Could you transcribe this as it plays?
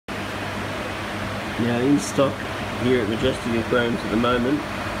Now in stock here at Majestic Aquariums at the moment,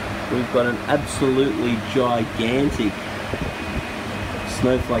 we've got an absolutely gigantic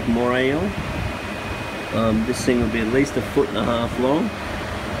Snowflake moray eel. This thing will be at least 1.5 foot long.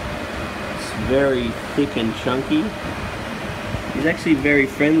 It's very thick and chunky. He's actually very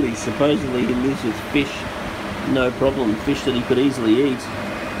friendly. Supposedly he lives with fish, no problem. Fish that he could easily eat,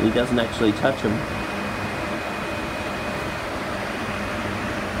 and he doesn't actually touch them.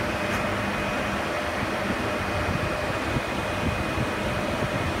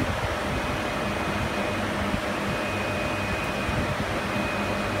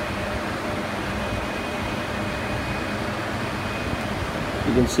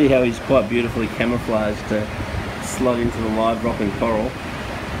 You can see how he's quite beautifully camouflaged to slot into the live rock and coral.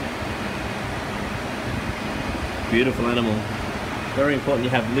 Beautiful animal. Very important you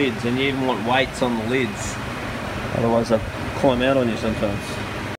have lids, and you even want weights on the lids, otherwise they'll climb out on you sometimes.